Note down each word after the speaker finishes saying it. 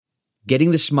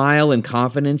Getting the smile and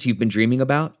confidence you've been dreaming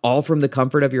about, all from the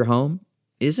comfort of your home,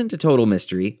 isn't a total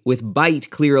mystery with Bite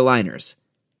Clear Aligners.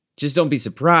 Just don't be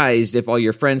surprised if all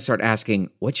your friends start asking,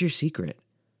 "What's your secret?"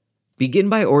 Begin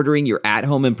by ordering your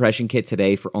at-home impression kit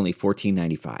today for only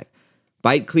 $14.95.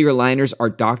 Bite Clear Aligners are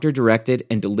doctor-directed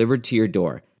and delivered to your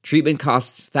door. Treatment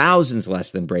costs thousands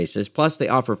less than braces, plus they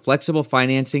offer flexible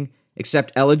financing,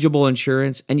 accept eligible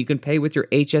insurance, and you can pay with your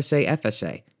HSA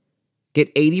FSA. Get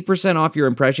 80% off your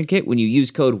impression kit when you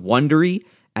use code WONDERY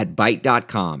at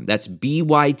Byte.com. That's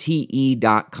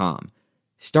BYTE.com.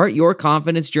 Start your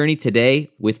confidence journey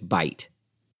today with Byte.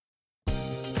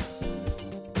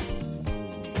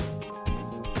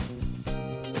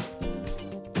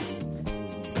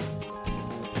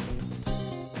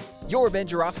 Your Ben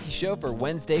Joravsky Show for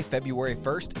Wednesday, February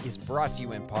 1st is brought to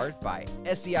you in part by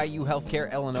SEIU Healthcare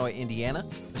Illinois, Indiana,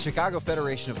 the Chicago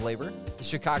Federation of Labor, the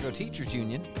Chicago Teachers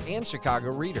Union, and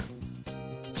Chicago Reader.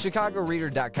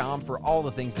 ChicagoReader.com for all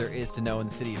the things there is to know in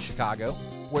the city of Chicago,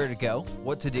 where to go,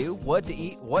 what to do, what to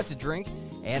eat, what to drink,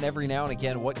 and every now and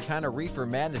again what kind of reefer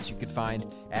madness you could find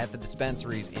at the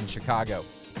dispensaries in Chicago.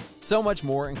 So much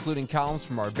more, including columns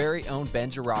from our very own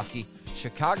Ben Joravsky,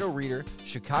 Chicago Reader,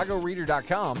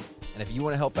 ChicagoReader.com. And if you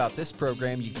want to help out this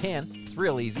program, you can. It's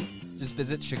real easy. Just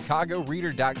visit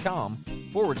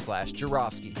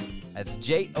ChicagoReader.com/Joravsky. That's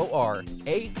JORA,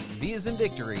 V as in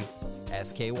victory,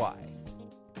 SKY.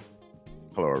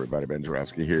 Hello, everybody. Ben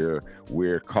Joravsky here.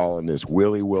 We're calling this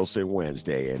Willie Wilson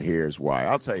Wednesday, and here's why.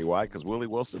 I'll tell you why, because Willie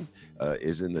Wilson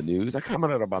is in the news. I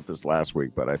commented about this last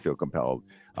week, but I feel compelled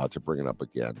to bring it up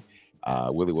again.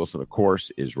 Willie Wilson, of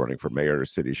course, is running for mayor of the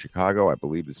city of Chicago. I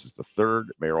believe this is the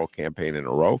third mayoral campaign in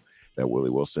a row that Willie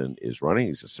Wilson is running.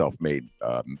 He's a self-made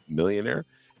millionaire,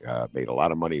 made a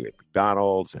lot of money at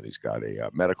McDonald's, and he's got a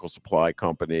medical supply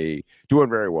company, doing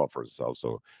very well for himself.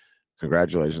 So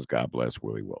congratulations. God bless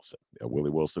Willie Wilson. Willie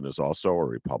Wilson is also a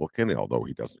Republican, although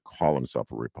he doesn't call himself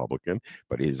a Republican,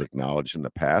 but he's acknowledged in the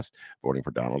past voting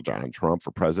for Donald John Trump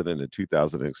for president in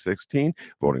 2016,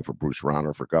 voting for Bruce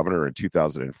Rauner for governor in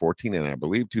 2014, and I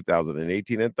believe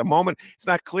 2018. At the moment, it's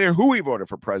not clear who he voted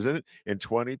for president in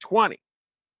 2020.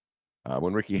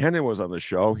 When Ricky Hennon was on the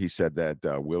show, he said that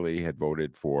Willie had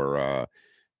voted for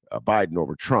Biden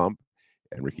over Trump.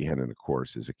 And Ricky Hennon, of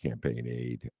course, is a campaign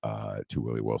aide to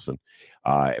Willie Wilson.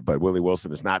 But Willie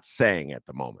Wilson is not saying at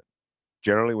the moment.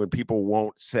 Generally, when people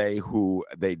won't say who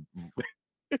they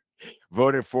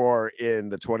voted for in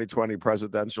the 2020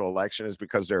 presidential election is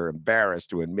because they're embarrassed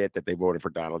to admit that they voted for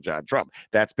Donald John Trump.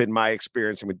 That's been my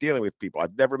experience in dealing with people.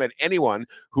 I've never met anyone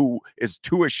who is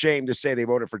too ashamed to say they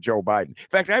voted for Joe Biden. In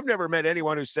fact, I've never met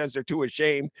anyone who says they're too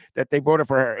ashamed that they voted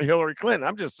for Hillary Clinton.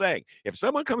 I'm just saying, if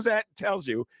someone comes out and tells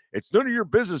you it's none of your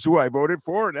business who I voted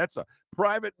for, and that's a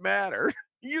private matter,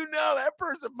 you know that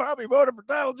person probably voted for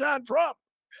Donald John Trump.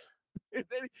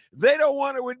 They don't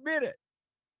want to admit it.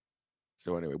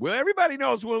 So anyway, well, everybody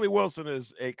knows Willie Wilson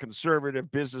is a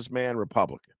conservative businessman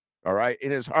Republican. All right.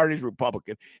 In his heart, he's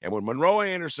Republican. And when Monroe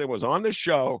Anderson was on the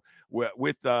show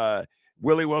with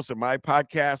Willie Wilson, my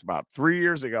podcast, about 3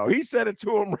 years ago, he said it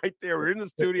to him right there. We're in the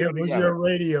studio. It was your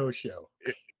radio show.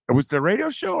 It was the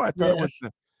radio show? I thought it was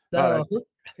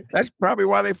that's probably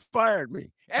why they fired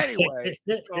me. Anyway,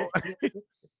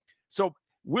 so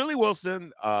Willie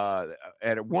Wilson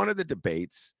at one of the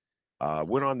debates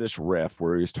went on this riff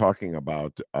where he was talking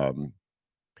about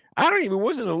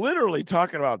wasn't literally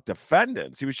talking about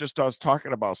defendants. He was just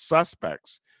talking about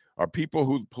suspects or people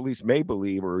who police may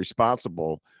believe are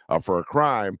responsible for a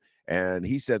crime. And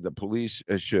he said the police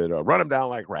should run them down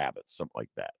like rabbits, something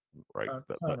like that. Right.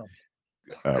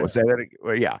 Was that?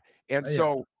 Well, yeah. And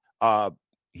so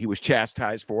he was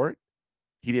chastised for it.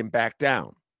 He didn't back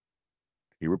down.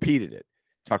 He repeated it.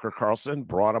 Tucker Carlson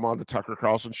brought him on the Tucker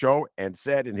Carlson show and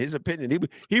said, in his opinion,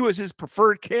 he was his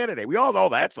preferred candidate. We all know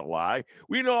that's a lie.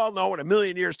 We all know in a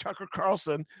million years, Tucker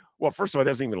Carlson, well, first of all, he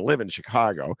doesn't even live in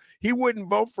Chicago. He wouldn't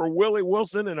vote for Willie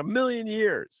Wilson in a million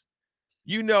years.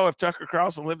 You know, if Tucker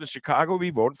Carlson lived in Chicago, he'd be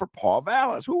voting for Paul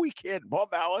Vallas. Who are we kidding? Paul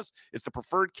Vallas is the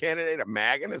preferred candidate of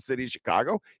MAGA in the city of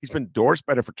Chicago. He's been endorsed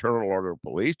by the Fraternal Order of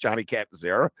Police, Johnny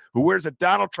Catanzara, who wears a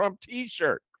Donald Trump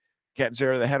T-shirt.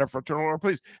 Catanzara, the head of Fraternal Order of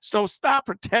Police. So stop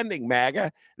pretending, MAGA,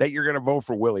 that you're going to vote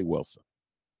for Willie Wilson.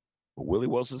 But Willie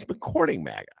Wilson's been courting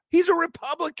MAGA. He's a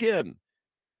Republican,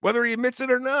 whether he admits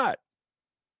it or not.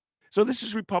 So this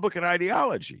is Republican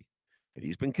ideology. And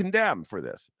he's been condemned for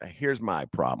this. Now, here's my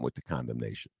problem with the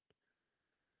condemnation.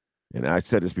 And I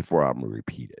said this before, I'm going to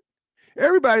repeat it.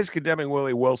 Everybody's condemning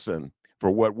Willie Wilson for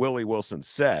what Willie Wilson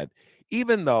said,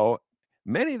 even though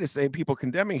many of the same people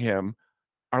condemning him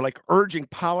are like urging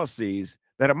policies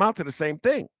that amount to the same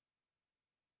thing.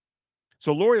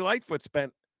 So Lori Lightfoot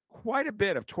spent quite a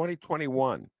bit of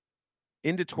 2021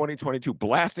 into 2022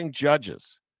 blasting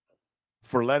judges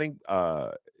for letting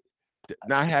not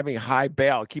having high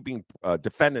bail, keeping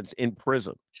defendants in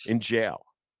prison, in jail.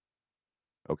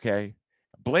 Okay,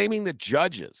 blaming the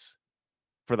judges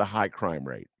for the high crime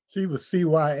rate. She was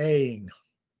CYAing.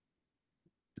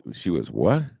 She was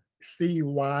what?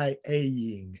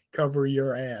 CYAing. Cover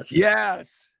your ass.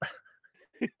 Yes.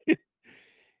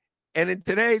 And in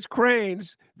today's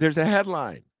Cranes, there's a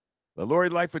headline. Lori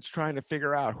Lightfoot's trying to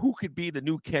figure out who could be the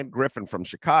new Ken Griffin from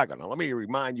Chicago. Now, let me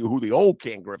remind you who the old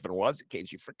Ken Griffin was, in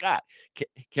case you forgot.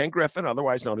 Ken Griffin,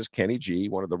 otherwise known as Kenny G,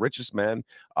 one of the richest men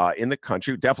in the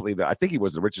country. Definitely, I think he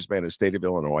was the richest man in the state of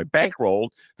Illinois.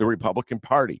 Bankrolled the Republican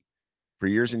Party for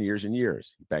years and years and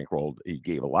years. He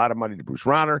gave a lot of money to Bruce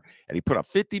Rauner, and he put up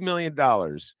 $50 million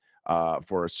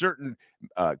for a certain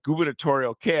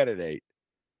gubernatorial candidate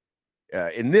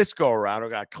in this go-around who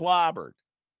got clobbered.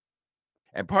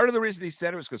 And part of the reason he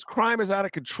said it was because crime is out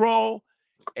of control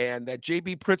and that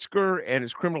J.B. Pritzker and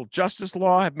his criminal justice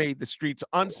law have made the streets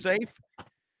unsafe.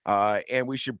 And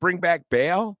we should bring back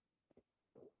bail.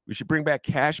 We should bring back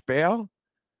cash bail.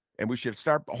 And we should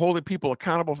start holding people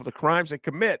accountable for the crimes they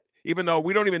commit, even though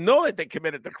we don't even know that they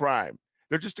committed the crime.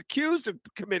 They're just accused of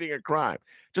committing a crime.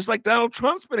 Just like Donald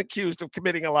Trump's been accused of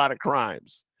committing a lot of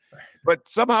crimes. But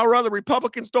somehow or other,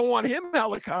 Republicans don't want him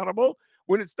held accountable.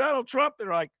 When it's Donald Trump, they're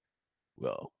like,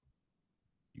 well,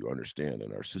 you understand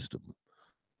in our system,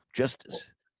 justice.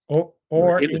 Or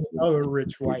another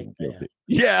rich white man.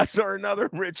 Yes, or another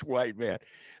rich white man.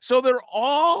 So they're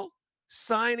all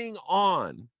signing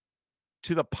on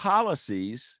to the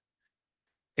policies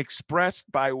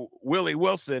expressed by Willie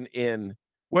Wilson in,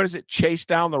 what is it, Chase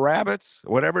Down the Rabbits?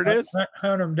 Whatever it is.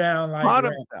 Hunt them down like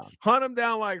rabbits. Hunt them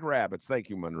down like rabbits. Thank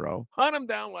you, Monroe. Hunt them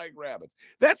down like rabbits.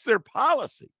 That's their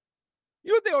policy.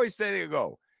 You know what they always say? They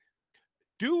go,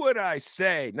 do what I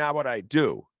say, not what I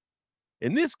do.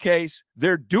 In this case,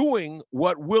 they're doing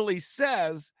what Willie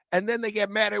says, and then they get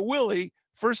mad at Willie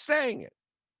for saying it.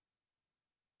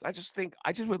 I just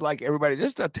would like everybody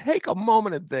just to take a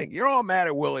moment and think. You're all mad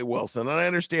at Willie Wilson, and I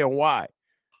understand why.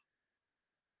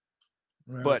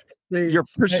 But you're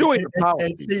pursuing the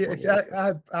policy.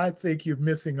 I think you're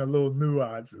missing a little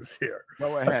nuances here.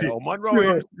 Go ahead. Oh,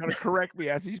 Monroe is going to correct me,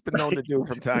 as he's been known to do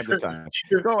from time to time.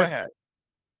 Go ahead.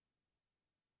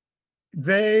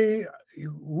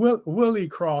 Willie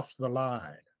crossed the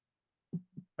line.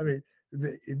 I mean,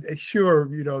 sure,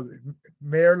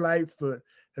 Mayor Lightfoot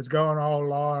has gone all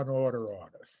law and order on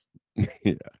us.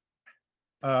 Yeah.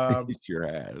 He sure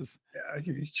has.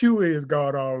 Chewy has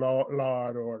gone all law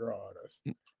and order on us.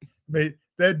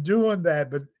 They're doing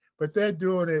that, but they're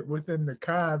doing it within the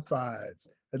confines,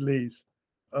 at least,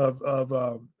 of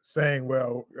saying,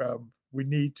 well, we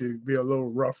need to be a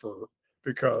little rougher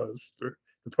because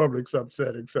the public's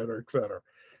upset, et cetera, et cetera.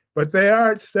 But they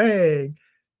aren't saying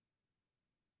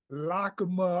lock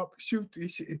them up, shoot.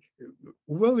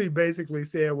 Willie basically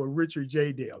said what Richard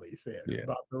J. Daley said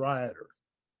about the rioters.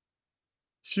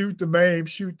 Shoot to maim,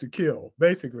 shoot to kill,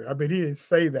 basically. I mean, he didn't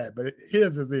say that, but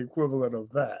his is the equivalent of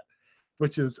that,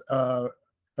 which is a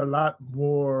lot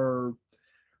more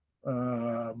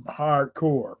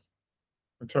hardcore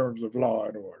in terms of law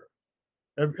and order.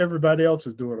 Everybody else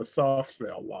is doing a soft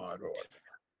sell law and order.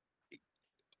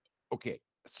 Okay,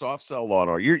 soft sell law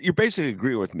and order. You're basically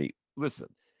agreeing with me. Listen,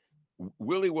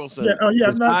 Willie Wilson.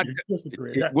 I'm not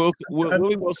disagreeing.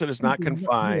 Willie Wilson is not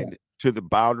confined to the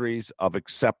boundaries of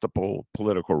acceptable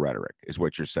political rhetoric, is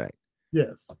what you're saying.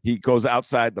 Yes. He goes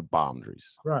outside the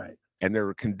boundaries. Right. And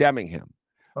they're condemning him.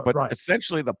 But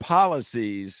essentially the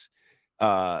policies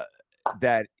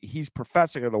that he's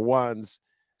professing are the ones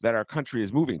that our country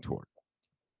is moving toward.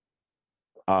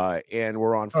 And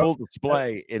we're on full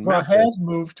display in Memphis. Has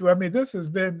moved to. I mean, this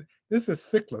is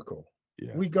cyclical.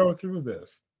 Yeah. We go through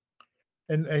this.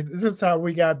 And this is how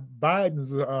we got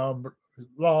Biden's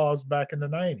laws back in the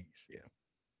 90s. Yeah.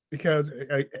 Because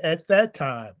at that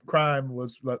time, crime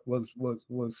was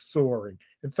soaring.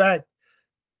 In fact,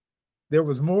 there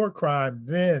was more crime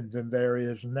then than there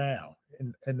is now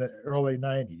in the early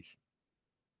 90s.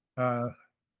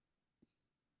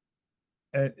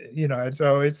 And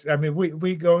so it's. I mean,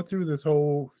 we go through this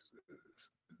whole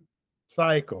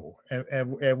cycle,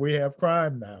 and we have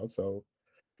crime now. So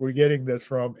we're getting this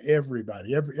from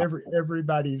everybody.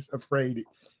 Everybody's afraid,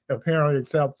 apparently,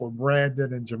 except for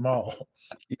Brandon and Jamal.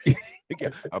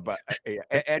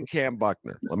 And Cam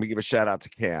Buckner. Let me give a shout out to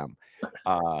Cam.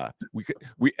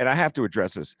 We and I have to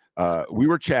address this. We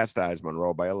were chastised,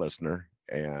 Monroe, by a listener,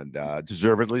 and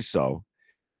deservedly so.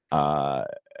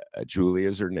 Julie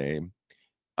is her name.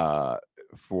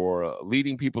 for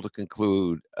leading people to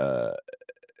conclude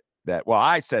that. Well,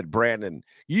 I said, Brandon,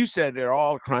 you said that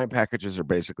all crime packages are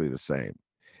basically the same.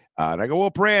 And I go, well,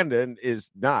 Brandon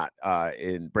is not.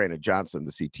 In Brandon Johnson,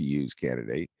 the CTU's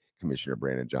candidate, Commissioner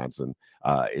Brandon Johnson,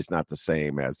 is not the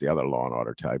same as the other law and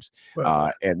order types.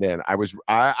 And then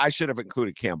I should have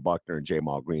included Cam Buckner and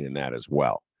Jamal Green in that as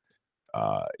well.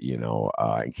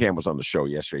 And Cam was on the show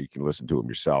yesterday. You can listen to him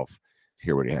yourself,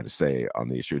 hear what he had to say on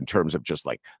the issue in terms of just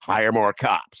like hire more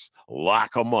cops,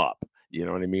 lock them up. You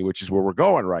know what I mean? Which is where we're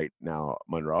going right now,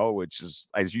 Monroe. Which is,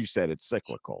 as you said, it's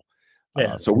cyclical.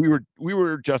 Yeah. So we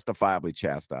were justifiably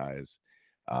chastised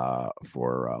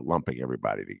for lumping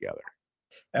everybody together.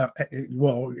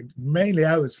 Well, mainly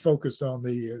I was focused on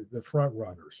the front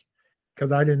runners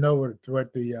because I didn't know what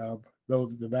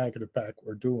those at the back of the pack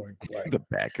were doing. The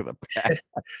back of the pack.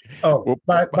 Well,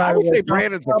 by I the would way, say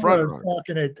Brandon's the front runner.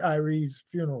 Talking at Tyree's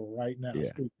funeral right now.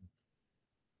 Yeah.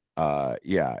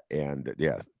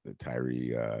 The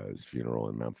Tyree's funeral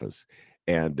in Memphis,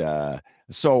 and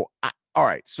so all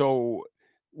right, so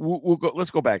we'll go.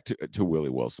 Let's go back to Willie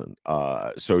Wilson.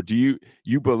 So do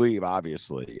you believe,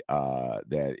 obviously,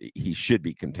 that he should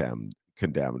be condemned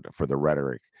for the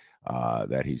rhetoric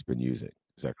that he's been using?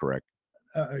 Is that correct?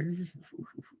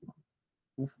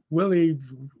 Willie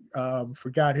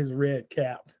forgot his red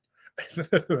cap.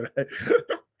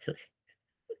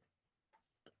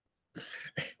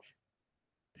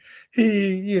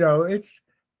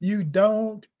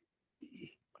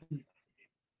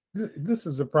 This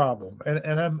is a problem,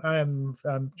 and I'm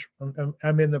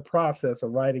in the process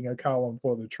of writing a column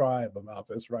for the Tribe about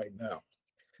this right now.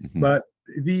 Mm-hmm. But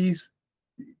these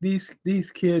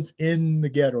kids in the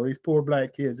ghetto, these poor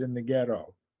black kids in the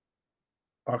ghetto,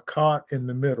 are caught in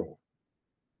the middle.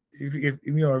 If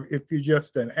you're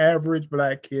just an average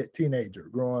black kid, teenager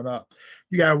growing up,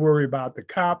 you got to worry about the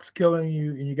cops killing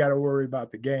you, and you got to worry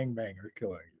about the gangbangers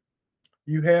killing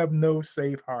you. You have no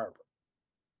safe harbor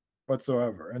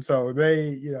whatsoever. And so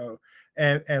they,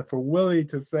 and for Willie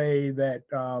to say that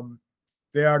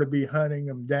they ought to be hunting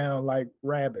them down like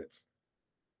rabbits,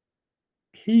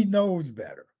 he knows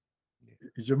better.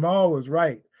 Jamal was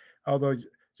right, although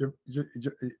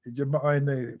Jamal in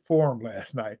the forum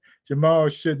last night, Jamal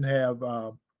shouldn't have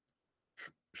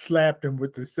slapped him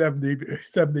with the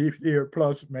 70-year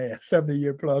plus man.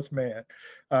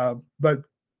 But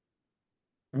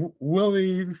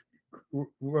Willie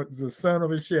was the son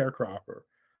of a sharecropper.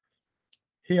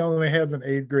 He only has an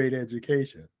 8th grade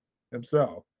education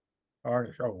himself.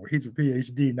 He's a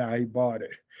PhD now. He bought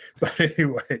it, but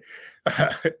anyway,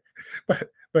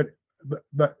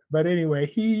 but anyway,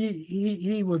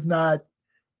 he was not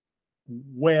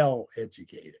well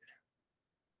educated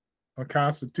on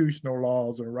constitutional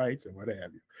laws and rights and what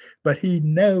have you, but he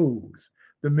knows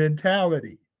the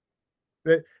mentality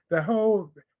that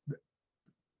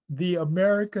the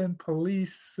American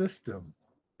police system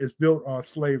is built on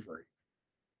slavery.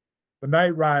 The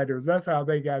Night Riders, that's how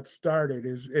they got started,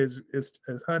 is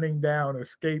hunting down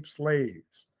escaped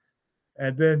slaves.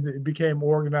 And then it became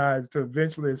organized to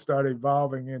eventually start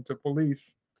evolving into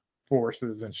police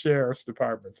forces and sheriff's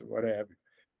departments and what have you.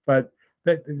 But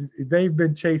they've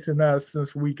been chasing us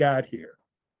since we got here,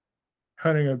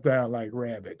 hunting us down like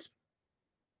rabbits.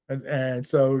 And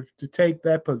so to take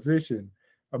that position,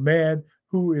 a man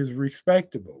who is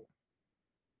respectable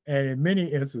and in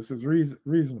many instances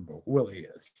reasonable, Willie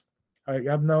is.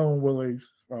 I've known Willie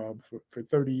for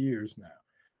 30 years now.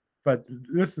 But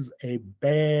this is a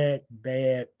bad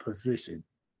position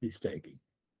he's taking.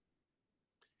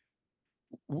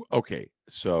 Okay,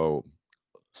 so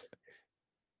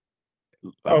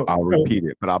I'll repeat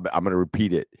it, but I'm going to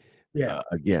repeat it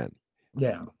again.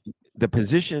 Yeah. The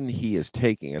position he is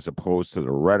taking, as opposed to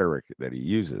the rhetoric that he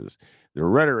uses,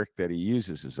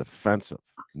 is offensive,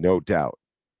 no doubt.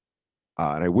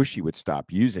 And I wish he would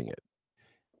stop using it.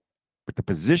 But the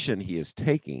position he is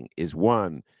taking is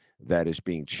one that is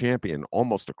being championed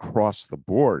almost across the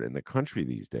board in the country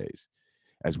these days,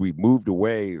 as we've moved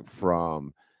away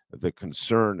from the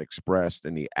concern expressed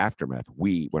in the aftermath.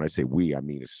 When I say we, I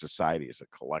mean society as a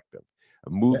collective,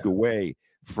 moved away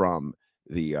from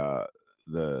the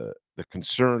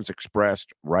concerns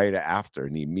expressed right after,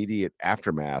 in the immediate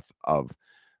aftermath of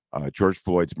George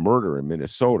Floyd's murder in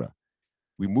Minnesota.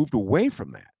 We moved away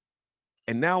from that.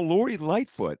 And now Lori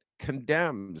Lightfoot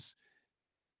condemns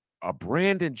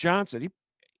Brandon Johnson.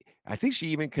 I think she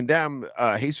even condemned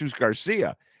Jesus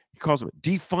Garcia. He calls them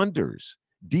defunders.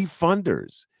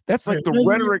 That's like the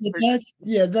rhetoric. That's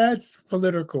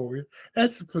political.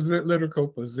 That's political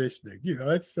positioning.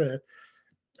 It's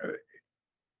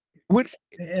what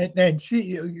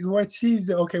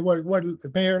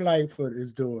Mayor Lightfoot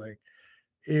is doing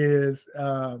is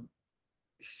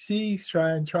she's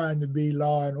trying to be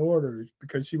law and order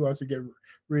because she wants to get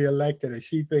reelected, and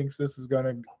she thinks this is going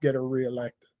to get her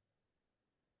reelected.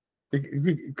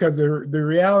 Because the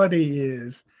reality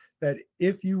is that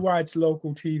if you watch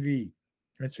local TV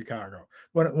in Chicago,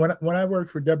 when I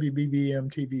worked for WBBM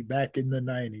TV back in the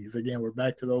 90s, again, we're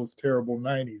back to those terrible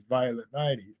 90s, violent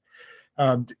 90s.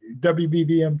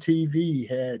 WBBM TV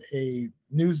had a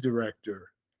news director,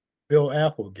 Bill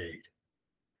Applegate,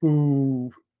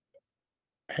 who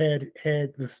had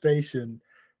the station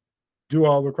do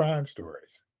all the crime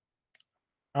stories.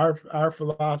 Our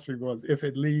philosophy was, if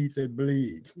it leads, it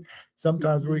bleeds.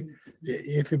 Sometimes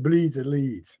if it bleeds, it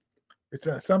leads.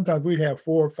 Sometimes we'd have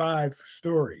 4 or 5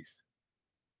 stories.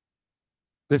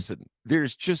 Listen,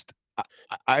 there's just,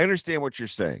 I understand what you're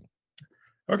saying.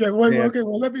 Okay, well,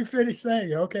 let me finish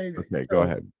saying. Okay, go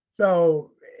ahead.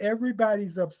 So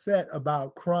everybody's upset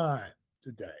about crime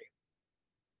today,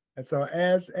 and so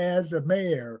as a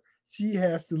mayor, she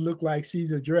has to look like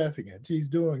she's addressing it. She's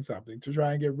doing something to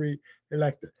try and get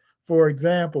re-elected. For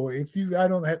example, I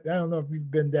don't know if you've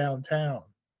been downtown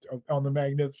on the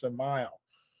Magnificent Mile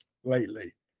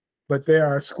lately, but there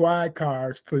are squad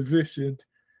cars positioned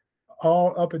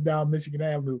all up and down Michigan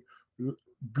Avenue,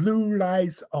 blue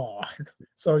lights on,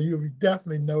 so you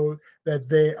definitely know that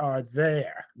they are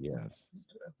there. Yes.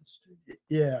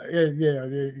 Yeah,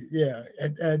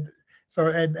 and so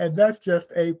and that's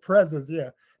just a presence.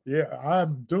 Yeah,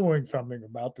 I'm doing something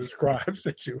about this crime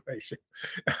situation.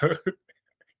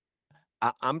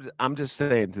 I'm just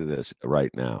saying to this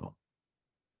right now.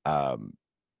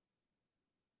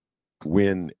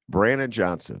 When Brandon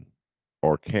Johnson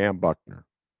or Cam Buckner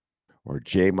or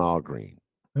Jamal Green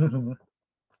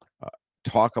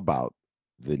talk about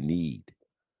the need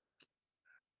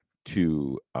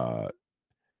to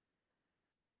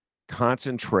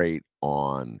concentrate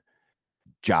on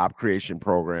job creation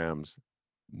programs,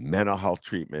 mental health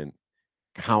treatment,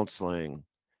 counseling,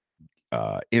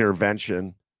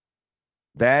 intervention,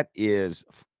 that is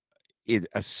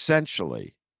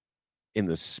essentially in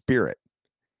the spirit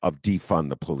of defund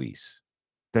the police.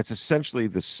 That's essentially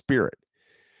the spirit.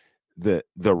 The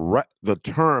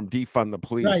term defund the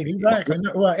police. Right, exactly.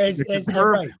 Well,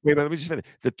 right. Wait, let me just finish.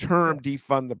 The term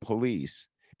defund the police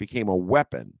became a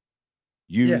weapon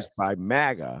used by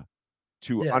MAGA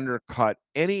to undercut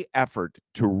any effort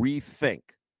to rethink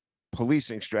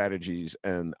policing strategies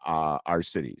in our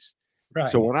cities. Right.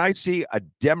 So when I see a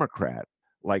Democrat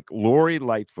like Lori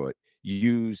Lightfoot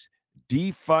use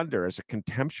defunder as a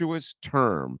contemptuous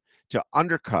term to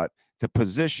undercut the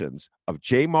positions of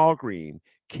Jamal Green,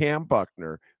 Cam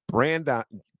Buckner,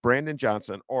 Brandon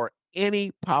Johnson, or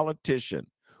any politician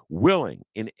willing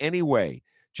in any way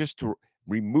just to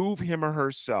remove him or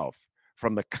herself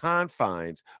from the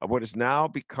confines of what has now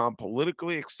become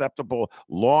politically acceptable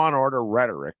law and order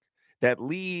rhetoric that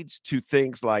leads to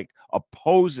things like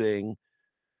opposing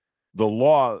the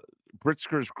law,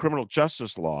 Pritzker's criminal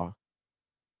justice law.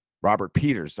 Robert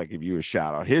Peters, I give you a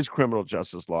shout out, his criminal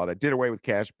justice law that did away with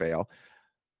cash bail.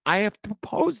 I have to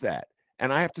oppose that.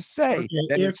 And I have to say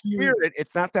that in spirit,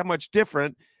 it's not that much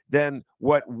different than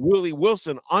what Willie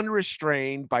Wilson,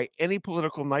 unrestrained by any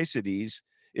political niceties,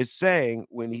 is saying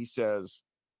when he says,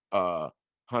 hunt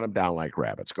them down like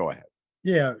rabbits. Go ahead.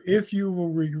 Yeah, if you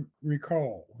will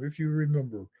recall, if you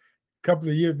remember, a couple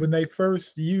of years when they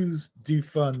first used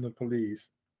defund the police,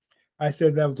 I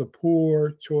said that was a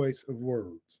poor choice of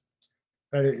words.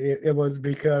 But it was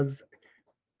because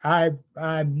I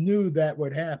knew that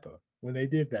would happen when they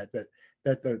did that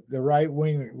the right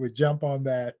wing would jump on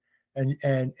that and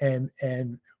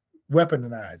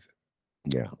weaponize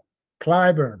it. Yeah.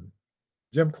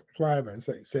 Jim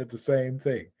Clyburn said the same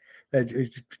thing. That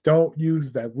don't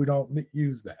use that. We don't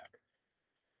use that.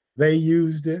 They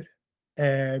used it,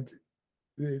 and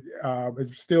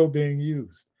it's still being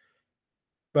used.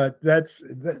 But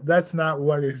that's not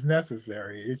what is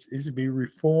necessary. It should be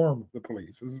reform the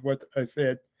police. This is what I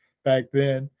said back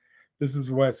then. This is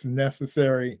what's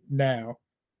necessary now.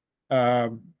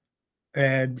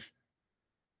 And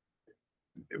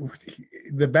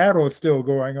the battle is still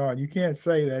going on. You can't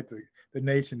say that the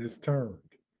nation is turned.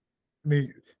 I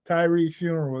mean, Tyree's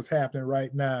funeral is happening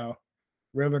right now.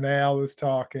 Reverend Al is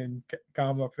talking.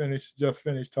 Kama just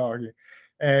finished talking.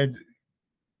 And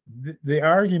the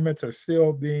arguments are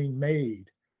still being made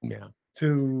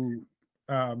to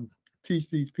teach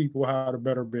these people how to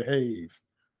better behave,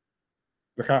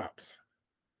 the cops,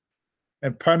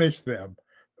 and punish them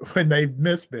when they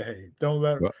misbehave. Don't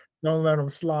let them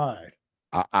slide.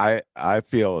 I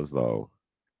feel as though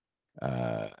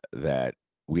that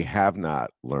we have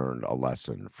not learned a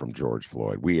lesson from George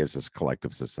Floyd. We as this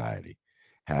collective society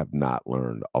have not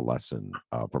learned a lesson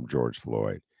from George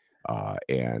Floyd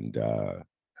and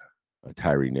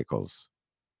Tyree Nichols,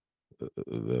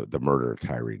 the murder of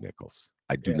Tyree Nichols.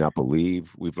 I do not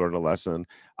believe we've learned a lesson.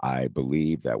 I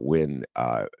believe that when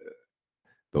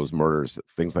those murders,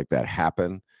 things like that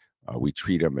happen, we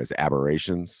treat them as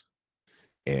aberrations,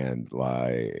 and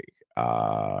like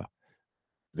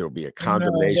there'll be a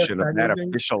condemnation of that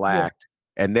official act,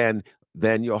 and then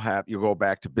you'll go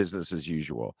back to business as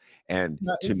usual. And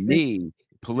to me,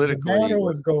 politically, the battle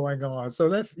is going on. So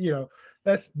this is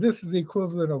the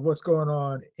equivalent of what's going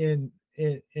on in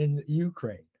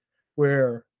Ukraine,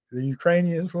 where the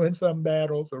Ukrainians win some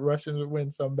battles, the Russians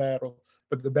win some battles,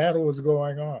 but the battle is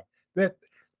going on. That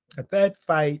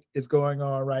fight is going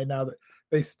on right now.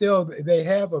 They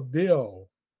have a bill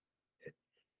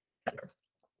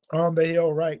on the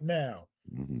Hill right now.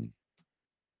 Mm-hmm.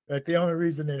 That the only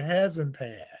reason it hasn't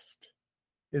passed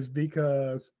is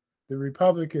because the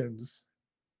Republicans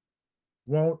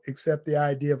won't accept the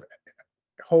idea of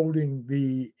holding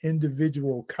the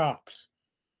individual cops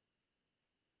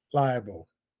liable,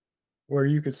 where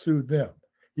you could sue them.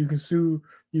 You can sue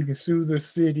the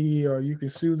city, or you can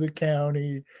sue the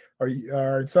county, or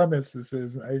in some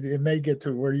instances, it may get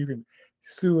to where you can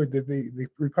sue it. The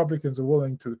Republicans are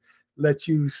willing to let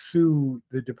you sue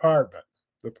the department,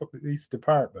 the police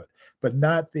department, but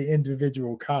not the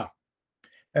individual cop.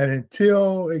 And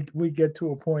until we get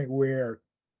to a point where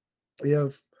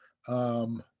if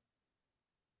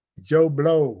Joe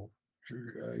Blow,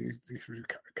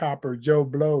 copper Joe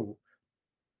Blow,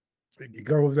 he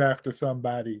goes after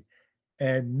somebody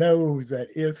and knows that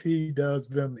if he does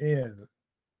them in,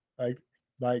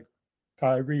 like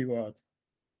Tyree was,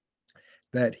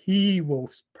 that he will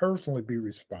personally be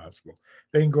responsible.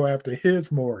 They can go after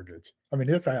his mortgage. I mean,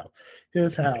 his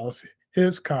house,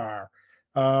 his car.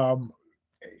 And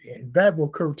that will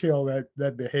curtail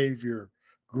that behavior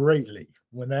greatly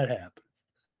when that happens.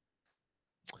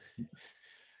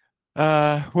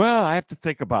 Well, I have to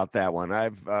think about that one.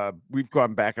 We've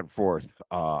gone back and forth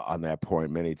on that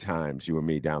point many times, you and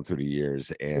me, down through the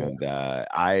years, and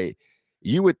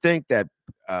you would think that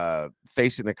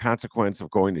facing the consequence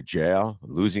of going to jail,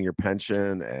 losing your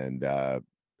pension, and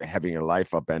having your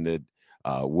life upended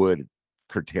would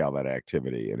curtail that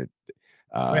activity, and it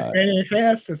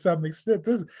has to some extent.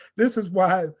 This is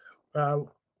why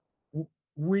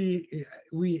we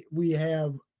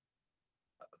have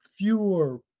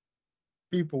fewer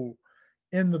people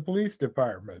in the police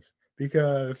departments,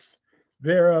 because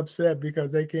they're upset because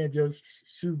they can't just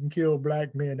shoot and kill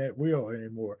black men at will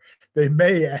anymore. They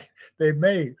may. I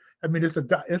mean, it's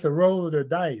a roll of the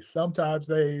dice. Sometimes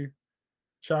they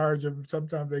charge them.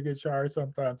 Sometimes they get charged.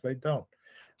 Sometimes they don't.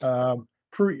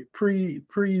 Pre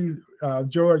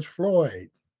George Floyd,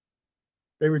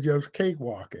 they were just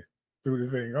cakewalking through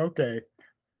the thing. Okay,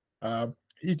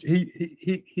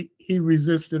 he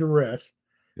resisted arrest.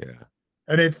 Yeah.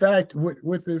 And in fact,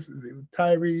 with this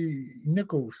Tyree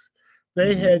Nichols,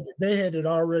 they had it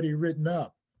already written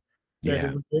up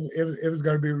that it was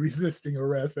going to be resisting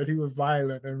arrest, that he was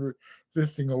violent and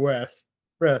resisting arrest.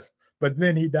 But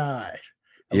then he died.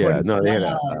 Yeah, no, they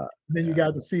had then you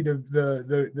got to see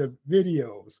the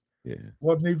videos. Yeah,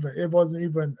 It wasn't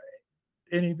even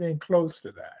anything close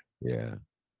to that. Yeah.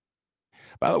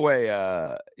 By the way,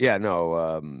 to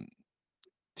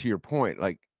your point,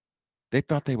 like, they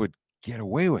thought they would get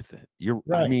away with it.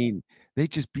 Right. I mean, they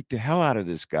just beat the hell out of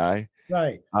this guy.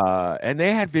 Right. And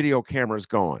they had video cameras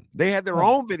going. They had their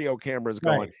own video cameras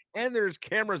going, and there's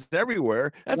cameras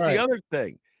everywhere. That's the other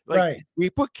thing. Like,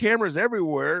 we put cameras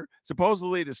everywhere,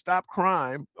 supposedly to stop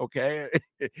crime, okay,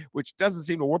 which doesn't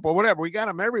seem to work, but whatever. We got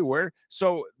them everywhere.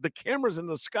 So the cameras in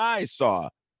the sky saw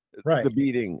the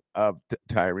beating of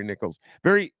Tyree Nichols.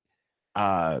 Very,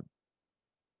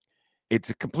 it's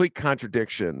a complete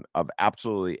contradiction of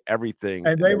absolutely everything.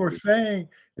 And they were saying,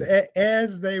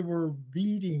 as they were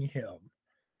beating him,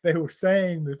 they were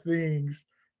saying the things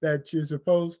that you're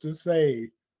supposed to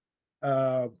say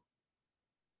to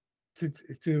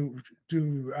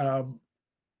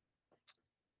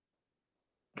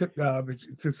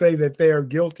say that they are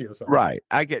guilty or something. Right.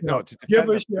 I get to give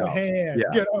us your hand.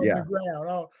 Yeah, get on the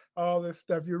ground. All this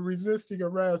stuff. You're resisting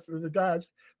arrest, and the guy's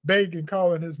begging,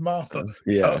 calling his mama.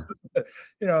 Yeah.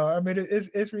 I mean,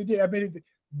 it's ridiculous. I mean,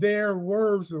 their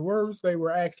words, the words they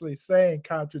were actually saying,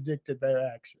 contradicted their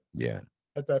actions. Yeah.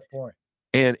 At that point.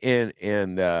 And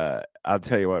I'll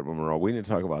tell you what, Monroe, we didn't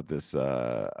talk about this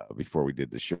before we did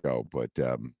the show, but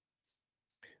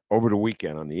over the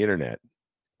weekend on the internet,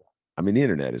 I mean, the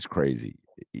internet is crazy.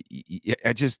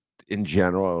 I just in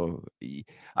general,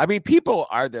 I mean, people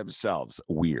are themselves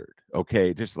weird.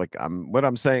 Okay, just like what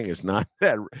I'm saying is not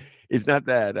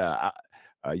that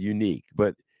unique,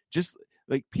 but just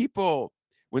like people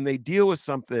when they deal with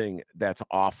something that's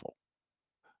awful,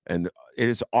 and it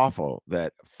is awful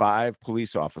that 5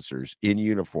 police officers in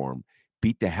uniform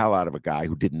beat the hell out of a guy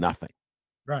who did nothing.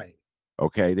 Right.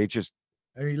 Okay,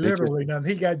 I mean, literally, nothing.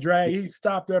 He got dragged. He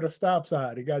stopped at a stop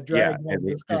sign. He got dragged out of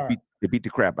his car. They beat the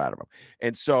crap out of him.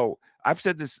 And so I've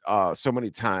said this so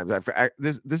many times.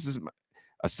 This is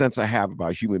a sense I have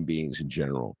about human beings in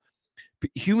general.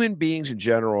 Human beings in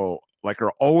general, like,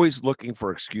 are always looking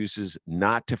for excuses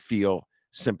not to feel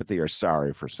sympathy or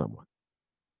sorry for someone.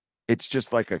 It's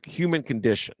just like a human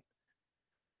condition.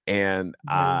 And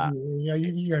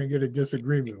you're gonna get a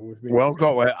disagreement with me. Well,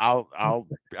 go. I'll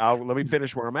let me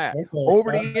finish where I'm at. Okay.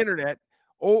 Over the internet,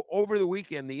 over the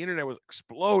weekend, the internet was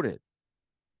exploded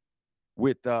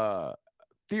with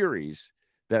theories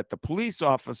that the police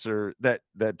officer that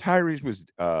Tyrese was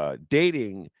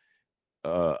dating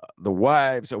the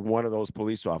wives of one of those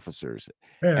police officers,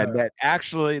 and that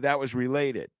actually that was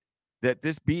related. That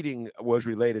this beating was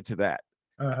related to that.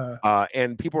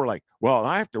 And people were like, well,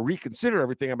 I have to reconsider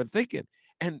everything I've been thinking.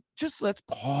 And just let's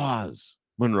pause,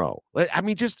 Monroe. I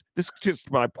mean, this is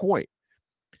just my point.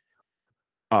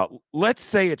 Let's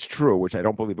say it's true, which I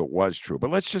don't believe it was true, but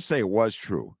let's just say it was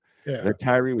true that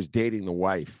Tyree was dating the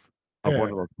wife of one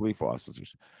of those police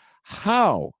officers.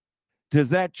 How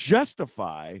does that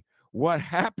justify what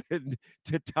happened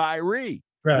to Tyree?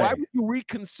 Right. Why would you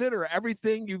reconsider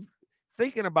everything you've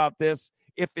thinking about this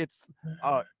if it's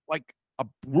like a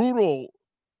brutal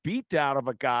beatdown of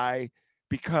a guy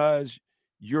because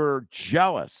you're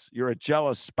jealous, you're a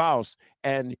jealous spouse,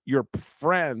 and your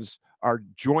friends are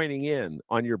joining in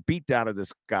on your beatdown of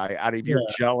this guy out of your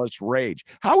jealous rage?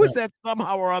 How is that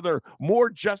somehow or other more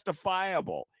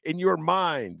justifiable in your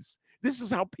minds? This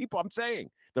is how people, I'm saying,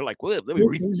 they're like, well, let me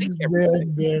rethink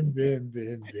everything.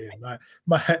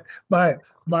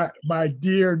 My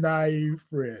dear naive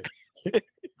friend.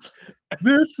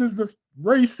 This is the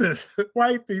racist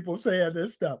white people saying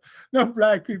this stuff. No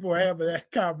black people having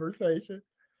that conversation.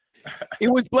 It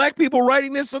was black people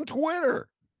writing this on Twitter.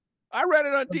 I read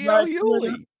it on D.L.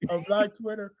 Hewley. On Black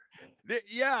Twitter?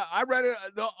 Yeah, I read it.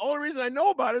 The only reason I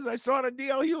know about it is I saw it on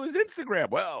D.L. Hewley's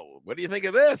Instagram. Well, what do you think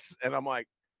of this? And I'm like,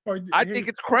 I think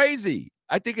it's crazy.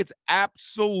 I think it's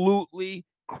absolutely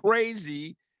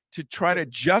crazy to try to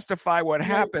justify what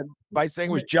happened by saying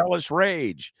it was jealous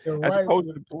rage as opposed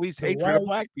to police hatred of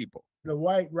black people. The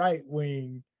white right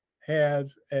wing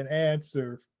has an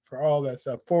answer for all that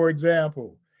stuff. For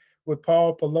example, with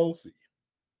Paul Pelosi,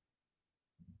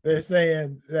 they're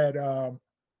saying that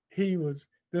he was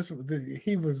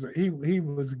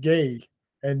gay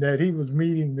and that he was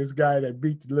meeting this guy that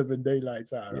beat the living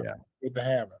daylights out of him with the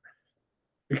hammer.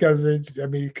 Because it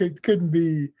couldn't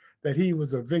be that he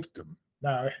was a victim.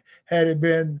 Now, had it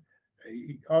been,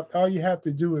 all you have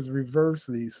to do is reverse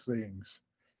these things.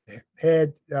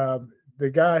 Had the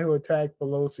guy who attacked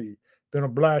Pelosi been a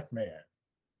black man,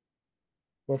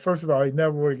 well, first of all, he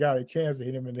never would have got a chance to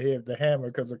hit him in the head with the hammer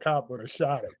because the cop would have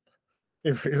shot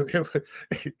him.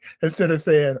 Instead of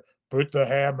saying, "Put the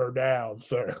hammer down,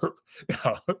 sir,"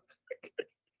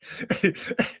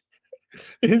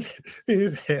 he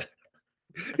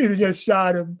just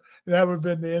shot him. And that would have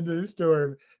been the end of the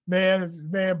story.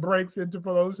 Man breaks into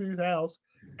Pelosi's house.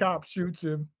 Cop shoots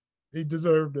him. He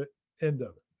deserved it. End of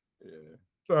it. Yeah.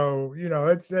 So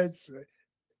it's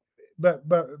but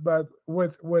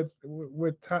with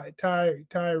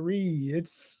Tyree,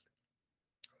 it's.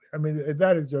 I mean,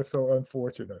 that is just so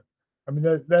unfortunate. I mean,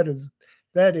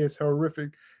 that is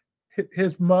horrific.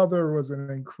 His mother was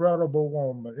an incredible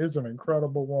woman. Is an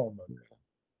incredible woman.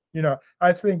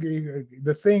 I think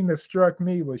the thing that struck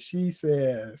me was she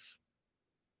says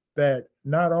that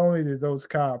not only did those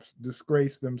cops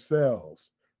disgrace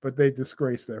themselves, but they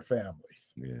disgraced their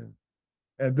families. Yeah.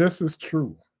 And this is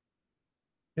true.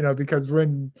 Because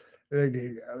when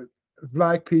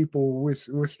black people,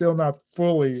 we're still not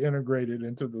fully integrated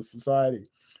into the society.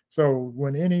 So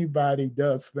when anybody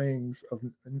does things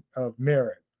of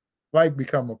merit, like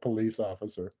become a police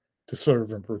officer to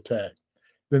serve and protect,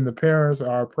 then the parents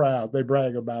are proud. They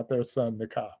brag about their son, the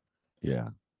cop. Yeah.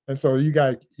 And so you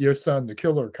got your son, the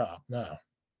killer cop now.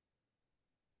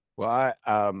 Well,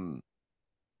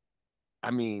 I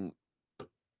mean,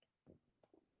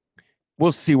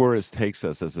 we'll see where this takes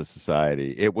us as a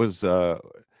society. It was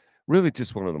really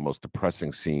just one of the most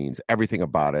depressing scenes. Everything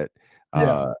about it.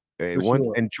 Sure.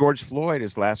 And George Floyd,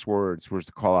 his last words was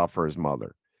to call out for his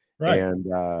mother. Right.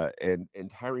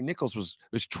 And Tyree Nichols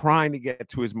was trying to get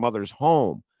to his mother's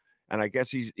home, and I guess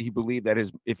he believed that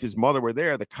if his mother were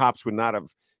there, the cops would not have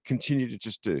continued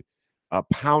to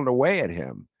pound away at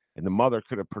him, and the mother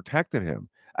could have protected him.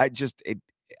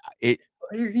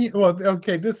 Well,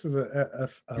 okay, this is a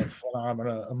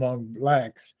phenomenon among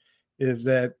blacks, is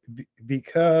that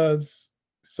because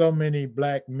so many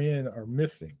black men are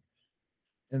missing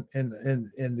in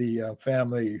the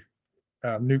family,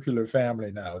 nuclear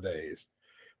family nowadays,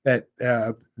 that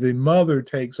the mother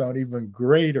takes on even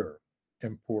greater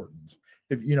importance.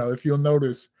 If you'll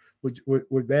notice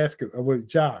with basketball, with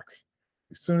jocks,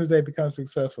 as soon as they become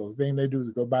successful, the thing they do is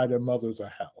go buy their mothers a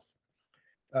house.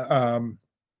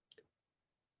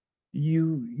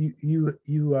 You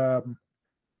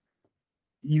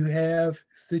have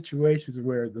situations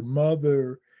where the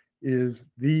mother is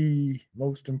the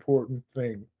most important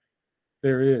thing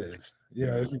there is.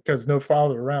 It's because no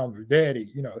father around or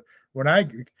daddy. When I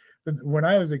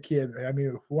was a kid, I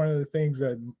mean, one of the things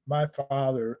that my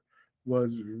father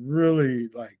was really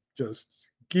like just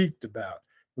geeked about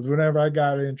was whenever I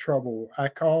got in trouble, I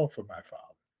called for my father.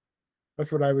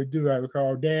 That's what I would do. I would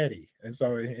call daddy.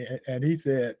 And he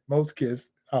said, most kids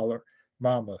holler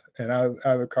mama, and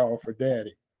I would call for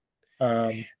daddy.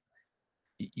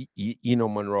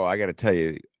 Monroe, I got to tell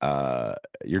you,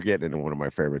 you're getting into one of my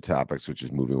favorite topics, which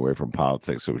is moving away from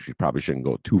politics. So we probably shouldn't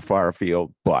go too far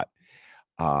afield, but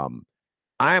I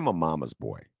am a mama's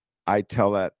boy. I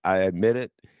tell that, I admit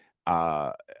it.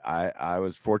 I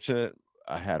was fortunate.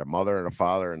 I had a mother and a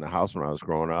father in the house when I was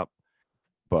growing up,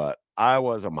 but I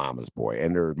was a mama's boy,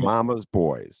 and they're mama's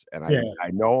boys, and I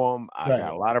know them. I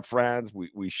got a lot of friends.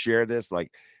 We share this.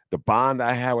 Like, the bond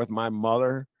I had with my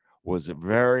mother was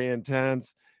very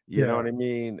intense. You know what I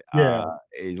mean?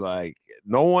 Like,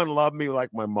 no one loved me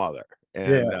like my mother,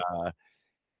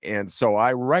 and so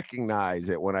I recognize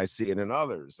it when I see it in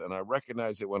others, and I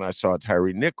recognize it when I saw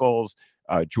Tyree Nichols,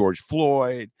 George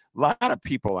Floyd, a lot of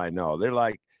people I know. They're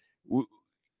like, when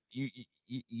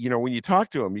you talk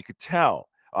to them, you could tell.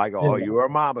 I go, oh, you're a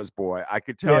mama's boy. I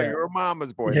could tell you're a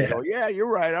mama's boy. They go, yeah, you're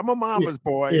right. I'm a mama's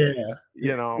boy.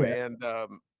 And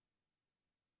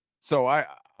so I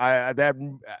that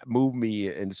moved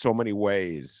me in so many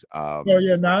ways. I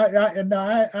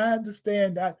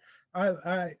understand. I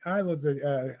was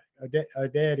a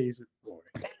daddy's boy.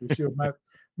 For sure.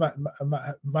 My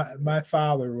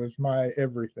father was my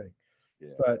everything.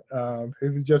 But he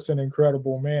was just an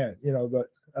incredible man, But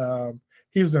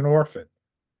he was an orphan.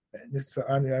 And this,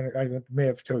 I may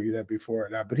have told you that before,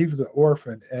 but he was an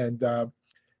orphan, and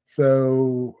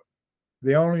so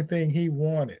the only thing he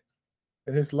wanted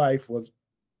in his life was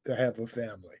to have a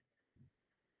family,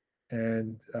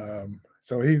 and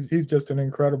so he's just an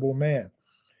incredible man.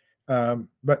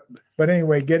 But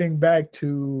anyway, getting back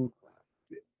to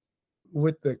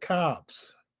with the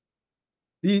cops,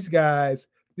 these guys.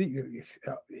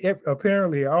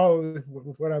 Apparently, all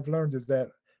what I've learned is that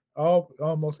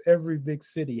almost every big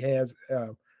city has a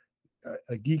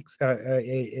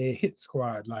hit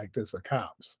squad like this, of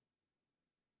cops,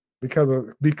 because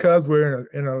we're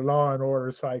in a law and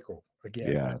order cycle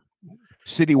again. Yeah,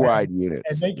 citywide units,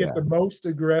 and they get the most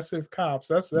aggressive cops.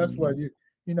 That's what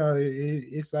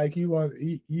it's like you want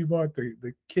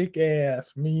the kick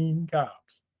ass mean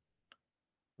cops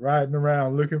riding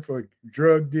around looking for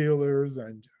drug dealers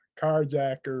and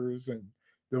carjackers and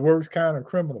the worst kind of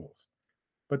criminals.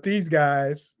 But these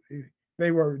guys,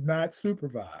 they were not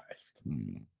supervised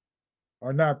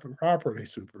or not properly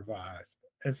supervised.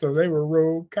 And so they were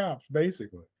rogue cops,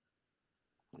 basically.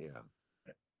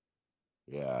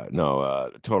 Yeah, no,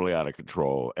 totally out of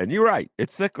control. And you're right,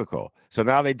 it's cyclical. So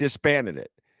now they disbanded it.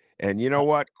 And you know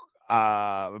what?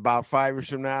 About 5 years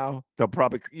from now, they'll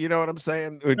probably, you know what I'm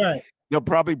saying? Right. They'll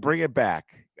probably bring it back.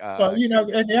 Well,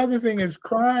 and the other thing is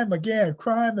crime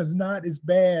is not as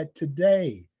bad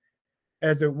today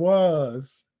as it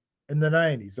was in the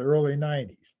 90s, the early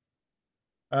 90s.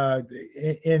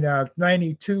 In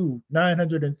 92,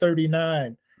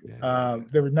 939,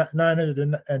 there were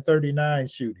 939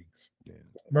 shootings,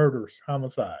 murders,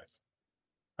 homicides.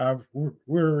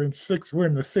 We're in the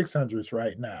 600s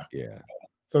right now. Yeah.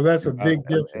 So that's a big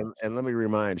difference. And let me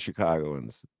remind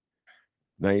Chicagoans,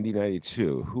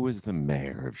 1992, who was the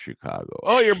mayor of Chicago?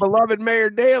 Oh, your beloved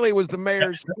Mayor Daley was the mayor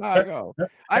of Chicago.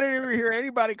 I didn't ever hear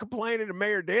anybody complaining to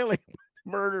Mayor Daley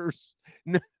murders.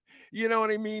 You know what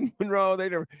I mean, Monroe? They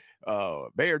never.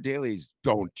 Mayor Daley's.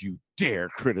 Don't you dare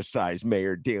criticize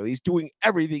Mayor Daley. He's doing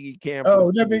everything he can.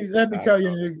 Let me tell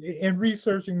you. In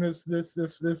researching this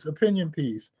opinion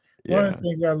piece, one of the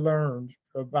things I learned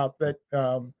about that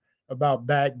about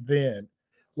back then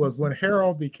was when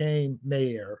Harold became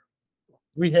mayor.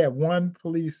 we had one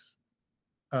police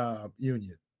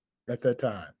union at that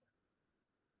time.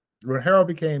 When Harold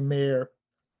became mayor,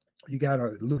 you got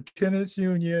a lieutenant's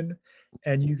union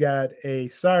and you got a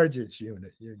sergeant's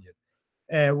union.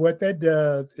 And what that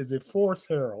does is it forced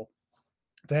Harold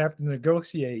to have to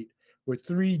negotiate with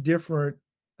 3 different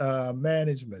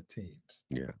management teams.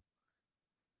 Yeah.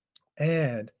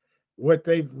 And what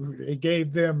it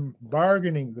gave them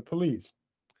the police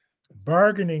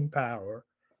bargaining power,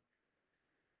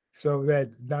 so that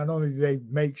not only did they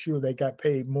make sure they got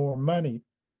paid more money,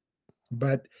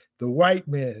 but the white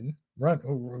men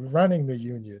running the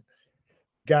union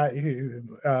got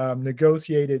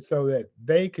negotiated so that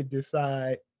they could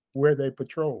decide where they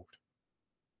patrolled.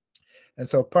 And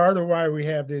so part of why we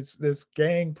have this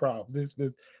gang problem,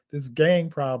 this gang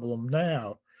problem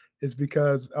now, is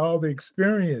because all the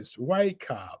experienced white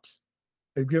cops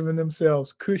have given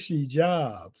themselves cushy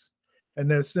jobs, and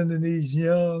they're sending these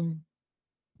young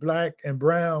black and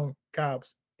brown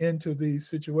cops into these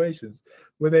situations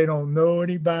where they don't know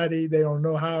anybody, they don't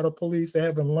know how to police, they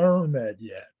haven't learned that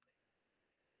yet.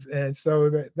 And so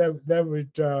that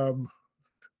would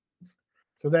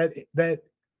so that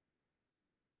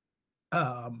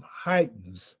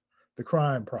heightens the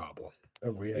crime problem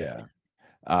that we have.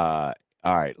 Yeah.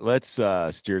 All right, let's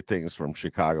steer things from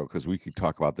Chicago, because we could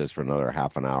talk about this for another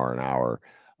half an hour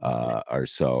or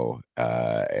so.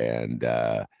 And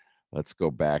let's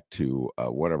go back to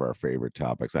one of our favorite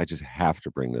topics. I just have to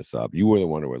bring this up. You were the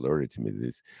one who alerted to me to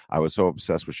this. I was so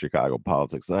obsessed with Chicago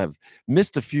politics, and I've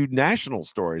missed a few national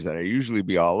stories that I usually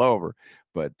be all over.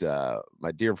 But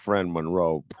my dear friend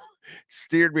Monroe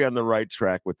steered me on the right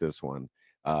track with this one.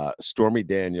 Stormy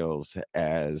Daniels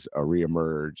has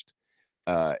reemerged.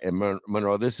 And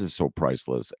Monroe, this is so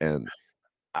priceless. And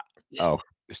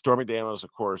Stormy Daniels,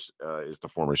 of course, is the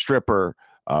former stripper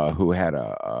who had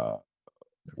a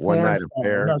one-night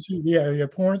affair. No,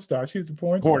 porn star. She's a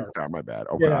porn star. My bad.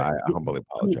 Okay, yeah, I humbly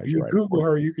apologize. You Google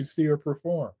her, you can see her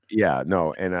perform. Yeah,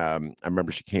 no, and I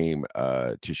remember she came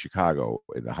to Chicago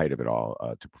in the height of it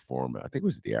all to perform. I think it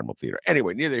was at the Admiral Theater.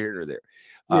 Anyway, neither here nor there.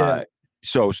 Yeah.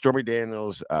 So Stormy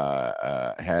Daniels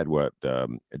had what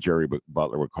Jerry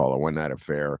Butler would call a one-night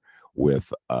affair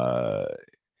with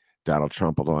Donald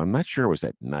Trump, although I'm not sure it was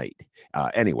at night.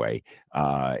 Anyway,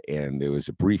 and it was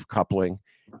a brief coupling,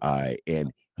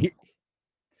 and he,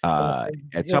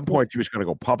 at some point she was going to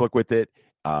go public with it,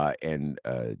 and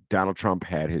Donald Trump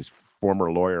had his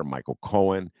former lawyer, Michael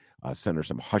Cohen, send her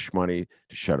some hush money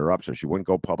to shut her up so she wouldn't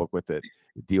go public with it.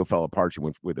 The deal fell apart. She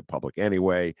went with it public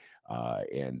anyway.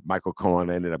 And Michael Cohen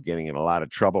ended up getting in a lot of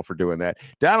trouble for doing that.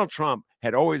 Donald Trump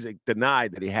had always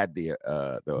denied that he had the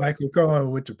Michael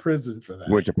Cohen went to prison for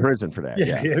that.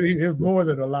 Yeah. He had more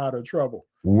than a lot of trouble.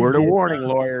 Word of warning,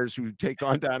 lawyers who take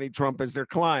on Donald Trump as their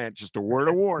client, just a word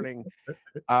of warning.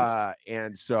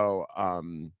 And so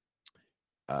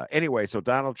anyway, so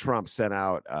Donald Trump sent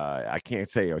out, I can't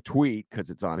say a tweet because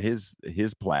it's on his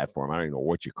platform. I don't even know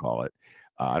what you call it.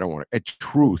 I don't want to. It's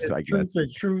truth, I guess.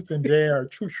 Truth and dare,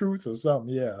 truth or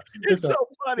something. Yeah, it's so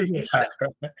funny.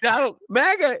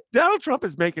 Donald Trump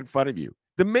is making fun of you.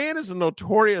 The man is a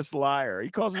notorious liar. He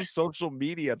calls his social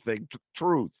media thing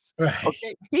truth. Right.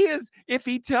 Okay, he is. If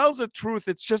he tells the truth,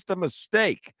 it's just a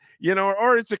mistake,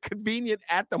 or it's a convenient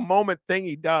at the moment thing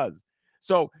he does.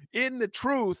 So in the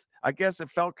truth, I guess it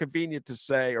felt convenient to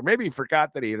say, or maybe he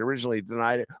forgot that he had originally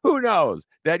denied it. Who knows?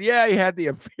 That, he had the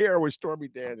affair with Stormy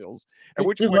Daniels. And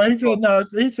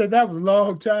he said that was a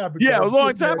long time ago. Yeah, a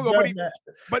long time ago,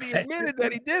 but he admitted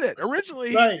that he did it.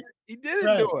 Originally, he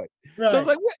didn't do it. Right. So it's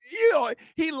like,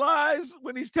 he lies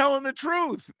when he's telling the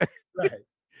truth. Right.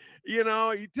 He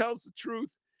tells the truth.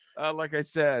 Like I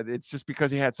said, it's just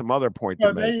because he had some other point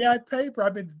to make. They got paper.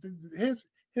 I mean,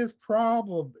 his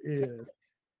problem is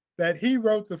that he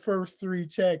wrote the first 3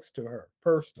 checks to her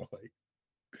personally.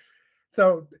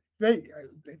 So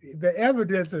the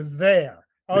evidence is there.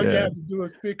 All you have to do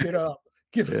is pick it up,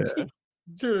 give it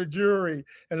to the jury,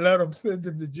 and let them send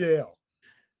him to jail.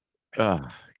 Oh,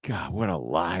 God, what a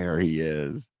liar he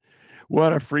is.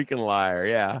 What a freaking liar.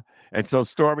 Yeah. And so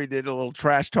Stormy did a little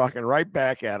trash talking right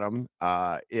back at him.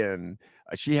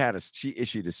 She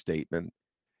issued a statement.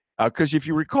 Because if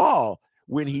you recall,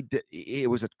 when it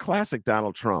was a classic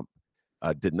Donald Trump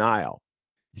denial.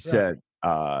 He said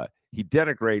he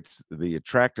denigrates the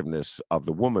attractiveness of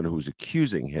the woman who's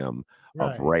accusing him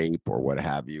of rape or what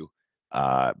have you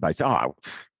by saying, "Oh,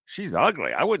 she's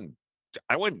ugly. I wouldn't."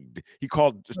 He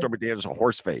called Stormy Daniels a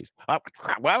horse face.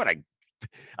 Why would I?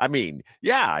 I mean,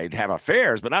 yeah, I'd have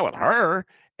affairs, but not with her.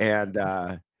 And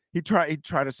he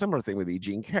tried a similar thing with E.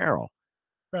 Jean Carroll.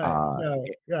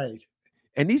 Right.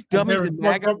 And these dummies in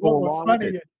MAGA go along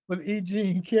with it. with E.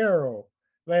 Jean Carroll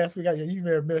last week. You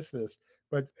may have missed this,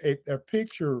 but a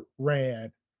picture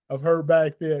ran of her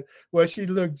back then where she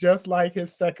looked just like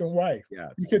his second wife.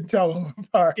 Yes. You couldn't tell them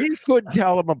apart. He couldn't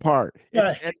tell them apart.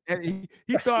 Right. And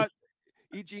he thought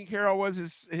E. Jean Carroll was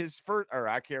his first, or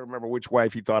I can't remember which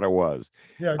wife he thought it was.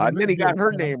 Yeah, And then he got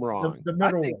her name wrong. The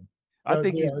middle one. I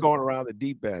think he's going around the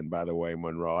deep end, by the way,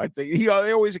 Monroe. I think they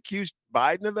always accused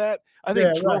Biden of that. I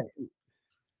think Trump.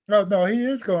 Right. No, he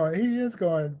is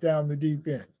going down the deep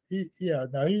end. He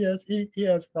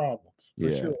has problems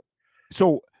for sure.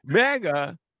 So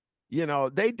MAGA,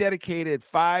 they dedicated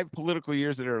 5 political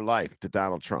years of their life to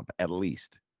Donald Trump, at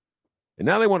least. And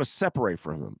now they want to separate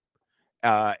from him.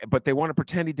 But they want to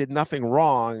pretend he did nothing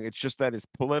wrong. It's just that it's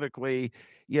politically,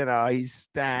 his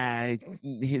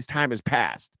time has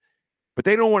passed. But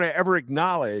they don't want to ever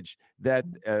acknowledge that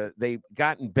they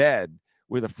got in bed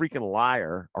with a freaking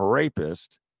liar, a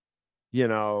rapist,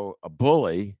 a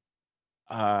bully,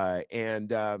 and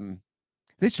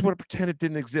they just want to pretend it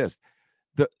didn't exist.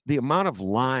 The amount of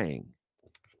lying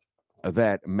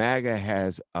that MAGA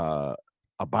has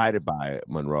abided by,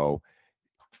 Monroe,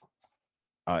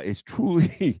 is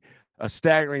truly a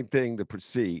staggering thing to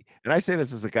see. And I say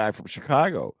this as a guy from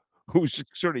Chicago who's just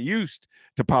sort of used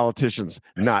to politicians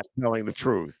not telling the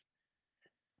truth,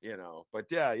 But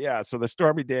yeah. So the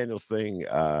Stormy Daniels thing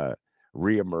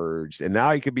reemerged, and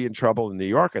now he could be in trouble in New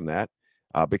York on that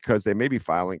because they may be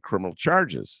filing criminal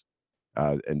charges.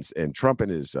 And Trump in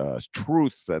his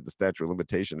truth said the statute of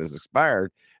limitation has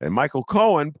expired, and Michael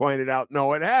Cohen pointed out,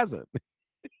 no, it hasn't.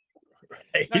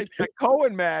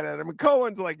 Cohen mad at him, and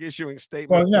Cohen's like issuing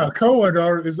statements. Well, now Cohen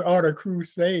is on a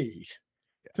crusade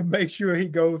to make sure he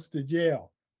goes to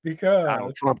jail because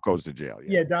Donald Trump goes to jail.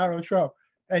 Yeah, Donald Trump,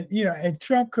 and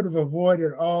Trump could have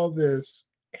avoided all this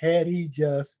had he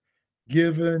just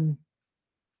given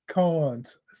Cohen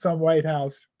some White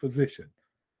House position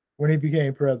when he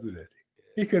became president.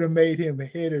 He could have made him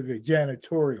head of the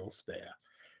janitorial staff,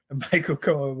 and Michael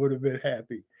Cohen would have been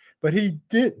happy, but he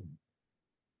didn't.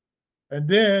 And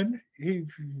then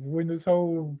when this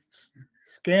whole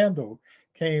scandal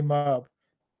came up,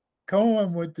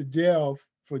 Cohen went to jail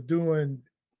for doing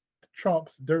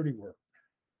Trump's dirty work.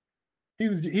 He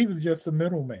was just a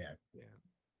middleman. Yeah.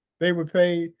 They were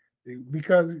paid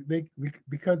because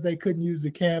they couldn't use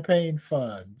the campaign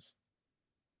funds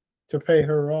to pay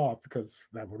her off because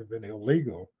that would have been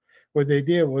illegal. What they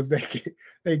did was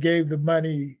they gave the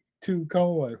money to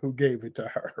Cohen, who gave it to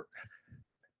her.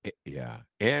 Yeah.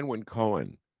 And when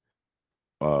Cohen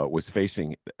was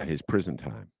facing his prison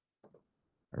time,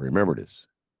 I remember this.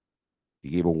 He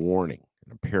gave a warning,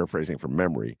 and I'm paraphrasing from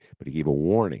memory, but he gave a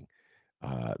warning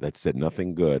that said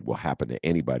nothing good will happen to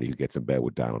anybody who gets in bed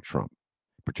with Donald Trump,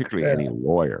 particularly any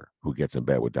lawyer who gets in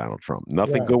bed with Donald Trump.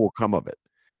 Nothing good will come of it.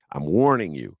 I'm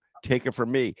warning you. Take it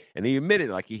from me. And he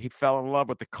admitted, like he fell in love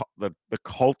with the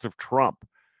cult of Trump,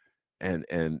 and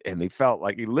he felt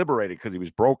like he liberated because he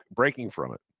was breaking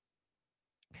from it.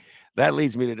 That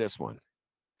leads me to this one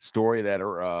story that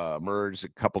emerged a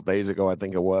couple days ago, I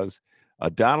think it was.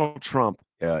 Donald Trump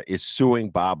is suing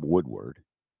Bob Woodward,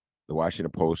 the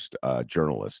Washington Post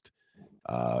journalist,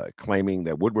 claiming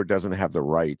that Woodward doesn't have the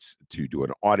rights to do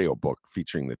an audiobook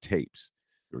featuring the tapes,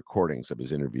 the recordings of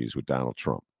his interviews with Donald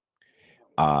Trump.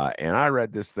 And I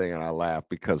read this thing and I laughed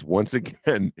because once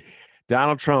again,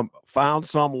 Donald Trump found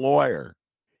some lawyer.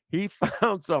 He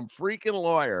found some freaking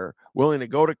lawyer willing to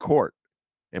go to court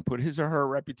and put his or her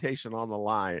reputation on the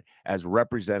line as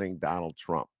representing Donald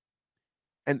Trump.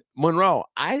 And Monroe,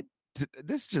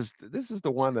 this is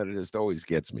the one that it just always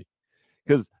gets me,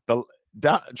 because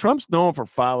Trump's known for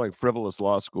filing frivolous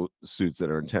law suits that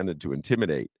are intended to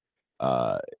intimidate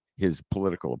his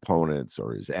political opponents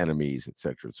or his enemies, et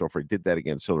cetera. So he did that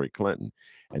against Hillary Clinton,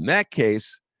 and that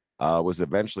case was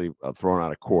eventually thrown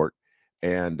out of court.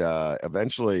 And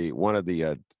eventually, one of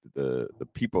the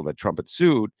people that Trump had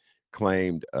sued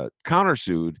claimed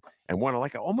countersued and won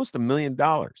like almost $1 million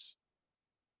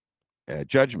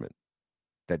judgment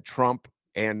that Trump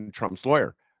and Trump's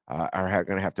lawyer are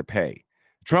going to have to pay.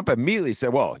 Trump immediately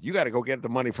said, well, you got to go get the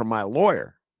money from my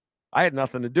lawyer. I had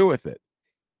nothing to do with it.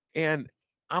 And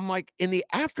I'm like, in the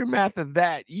aftermath of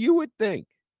that, you would think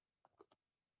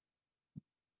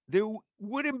there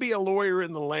wouldn't be a lawyer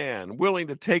in the land willing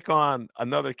to take on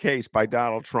another case by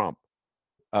Donald Trump,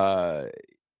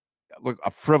 look,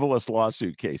 a frivolous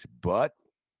lawsuit case. But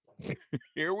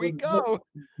here we go.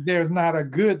 There's not a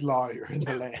good lawyer in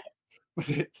the land,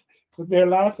 but there are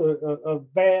lots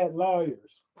of bad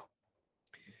lawyers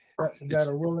that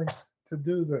are willing to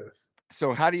do this.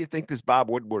 So how do you think this Bob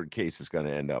Woodward case is going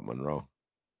to end up, Monroe?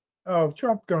 Oh,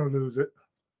 Trump's going to lose it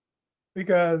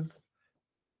because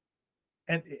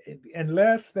and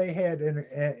unless they had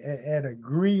an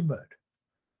agreement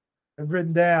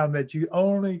written down that you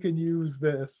only can use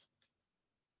this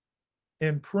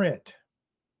in print.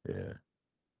 Yeah.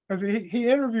 Because he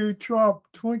interviewed Trump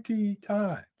 20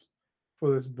 times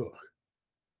for this book.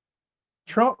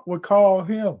 Trump would call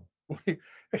him. We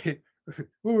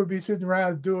would be sitting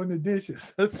around doing the dishes.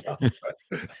 And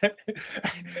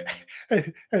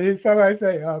somebody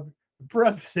say, the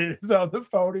president is on the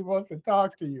phone. He wants to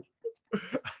talk to you.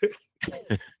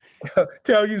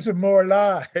 Tell you some more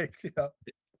lies.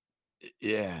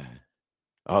 Yeah.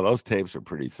 Oh, those tapes are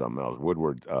pretty something else.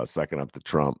 Woodward sucking up to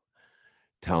Trump.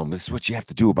 Tell him this is what you have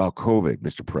to do about COVID,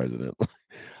 Mr. President.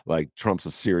 Like Trump's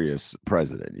a serious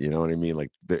president. You know what I mean?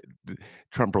 Like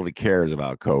Trump really cares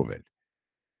about COVID.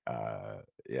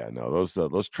 Yeah, no, those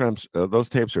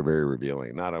tapes are very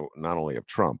revealing. Not only of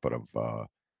Trump, but of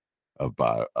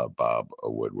Bob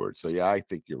Woodward. So yeah, I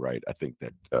think you're right. I think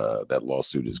that that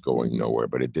lawsuit is going nowhere,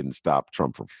 but it didn't stop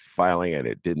Trump from filing it.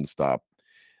 It didn't stop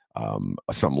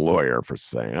some lawyer for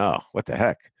saying, "Oh, what the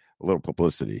heck." A little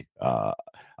publicity.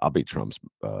 I'll be Trump's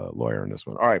lawyer in this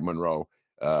one. All right, Monroe.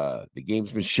 The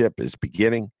gamesmanship is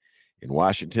beginning in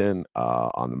Washington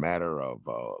on the matter of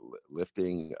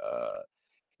lifting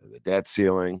the debt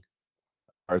ceiling.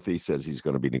 McCarthy says he's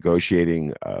going to be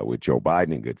negotiating with Joe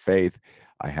Biden in good faith.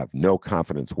 I have no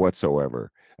confidence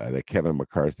whatsoever that Kevin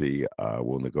McCarthy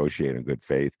will negotiate in good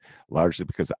faith, largely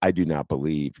because I do not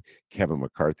believe Kevin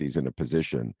McCarthy's in a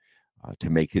position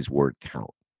to make his word count.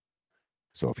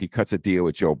 So if he cuts a deal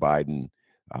with Joe Biden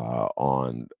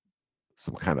on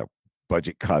some kind of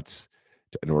budget cuts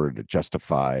in order to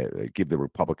justify, give the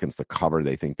Republicans the cover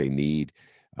they think they need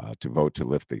to vote to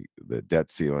lift the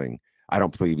debt ceiling, I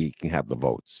don't believe he can have the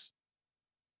votes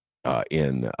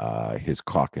in his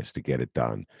caucus to get it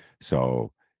done.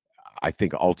 So I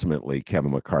think ultimately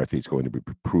Kevin McCarthy is going to be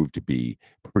proved to be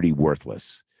pretty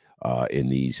worthless in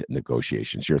these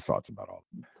negotiations. Your thoughts about all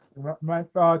that? My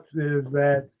thoughts is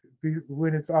that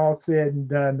when it's all said and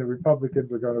done, the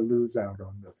Republicans are going to lose out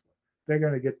on this one. They're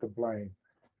going to get the blame,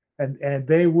 and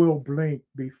they will blink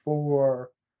before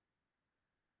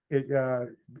it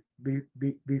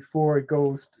before it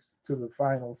goes to the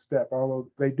final step. Although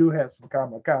they do have some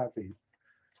kamikazes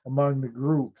among the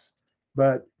groups,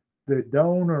 but the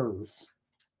donors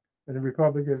and the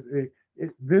Republicans,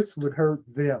 this would hurt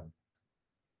them,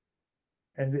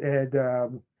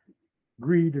 and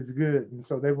greed is good, and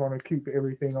so they want to keep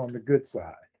everything on the good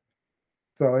side.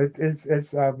 So it's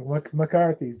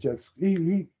McCarthy's just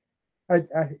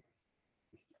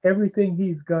everything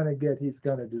he's gonna get, he's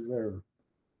gonna deserve.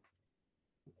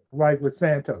 Like with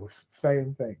Santos,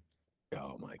 same thing.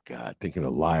 Oh my God! Thinking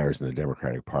of liars in the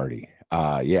Democratic Party.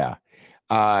 Yeah.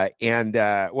 Well,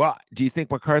 do you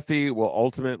think McCarthy will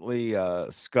ultimately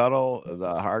scuttle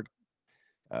the hard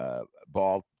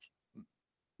ball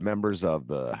members of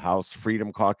the House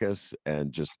Freedom Caucus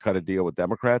and just cut a deal with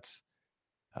Democrats?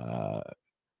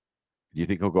 Do you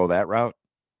think he'll go that route?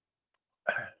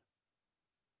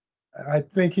 I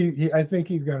think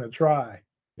he's going to try.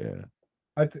 Yeah.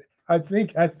 I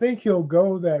think he'll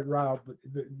go that route. But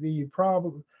the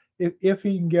problem, if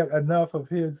he can get enough of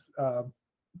the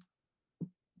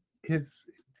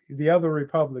other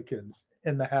Republicans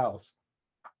in the House,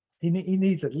 he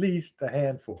needs at least a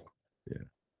handful. Yeah.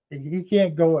 He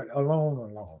can't go it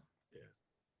alone. Yeah.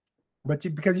 But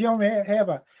because you only have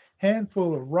a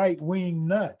handful of right-wing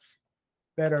nuts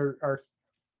that are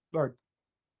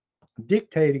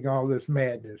dictating all this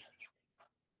madness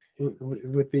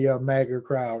with the MAGA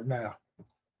crowd now.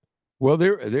 Well,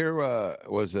 there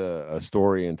was a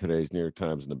story in today's New York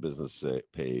Times in the business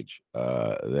page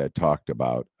that talked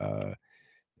about the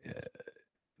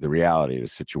reality of the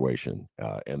situation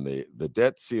and the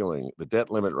debt ceiling, the debt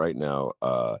limit right now,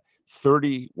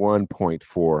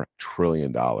 $31.4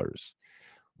 trillion,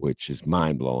 which is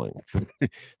mind blowing.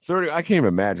 I can't even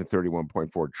imagine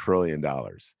 $31.4 trillion,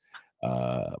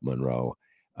 Monroe.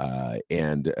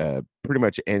 And pretty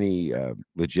much any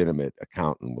legitimate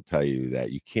accountant will tell you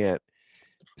that you can't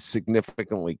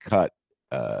significantly cut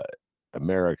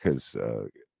America's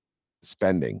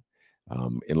spending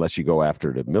unless you go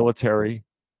after the military,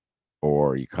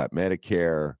 or you cut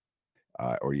Medicare,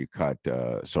 or you cut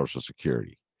Social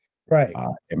Security. Right.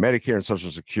 And Medicare and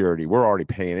Social Security, we're already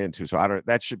paying into. So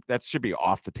that should be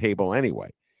off the table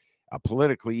anyway.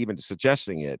 Politically, even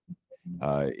suggesting it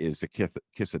is a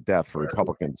kiss of death for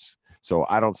Republicans. So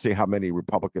I don't see how many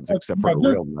Republicans, except for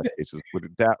the real cases,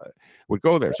 would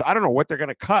go there. So I don't know what they're going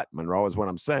to cut, Monroe, is what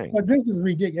I'm saying. But this is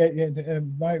ridiculous.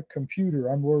 And my computer,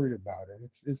 I'm worried about it.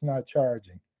 It's not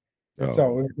charging.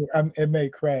 So it may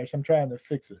crash. I'm trying to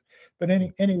fix it. But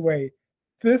anyway,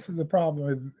 this is the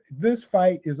problem: is this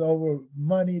fight is over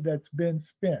money that's been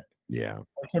spent, Yeah.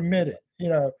 or committed.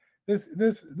 This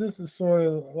is sort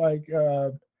of like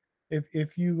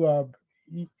if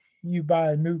you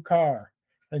buy a new car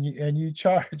and you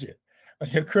charge it on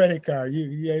your credit card,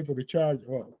 you're able to charge.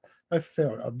 Well, let's say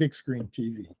a big screen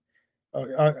TV.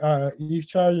 You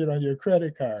charge it on your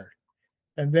credit card,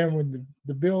 and then when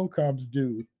the bill comes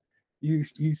due,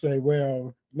 you say,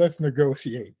 well, let's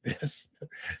negotiate this.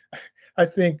 I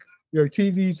think your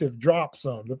TVs have dropped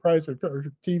some. The price of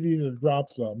TVs have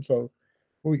dropped some. So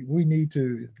we need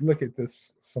to look at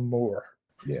this some more.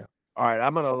 Yeah. All right,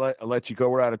 I'm gonna let you go.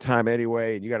 We're out of time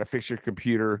anyway, and you got to fix your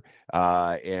computer.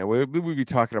 And we'll be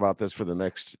talking about this for the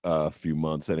next few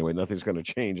months anyway. Nothing's going to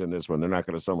change on this one. They're not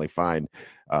going to suddenly find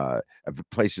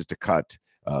places to cut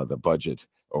the budget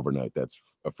overnight. That's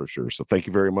for sure. So thank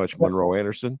you very much, Monroe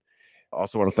Anderson.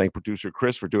 Also want to thank producer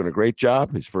Chris for doing a great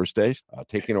job his first day,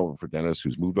 taking over for Dennis,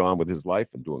 who's moved on with his life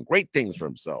and doing great things for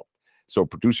himself. So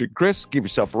producer Chris, give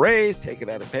yourself a raise, take it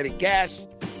out of petty cash.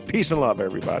 Peace and love,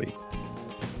 everybody.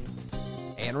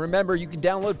 And remember, you can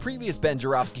download previous Ben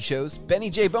Joravsky shows, Benny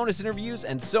J bonus interviews,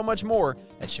 and so much more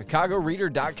at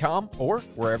chicagoreader.com or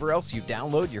wherever else you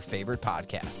download your favorite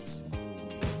podcasts.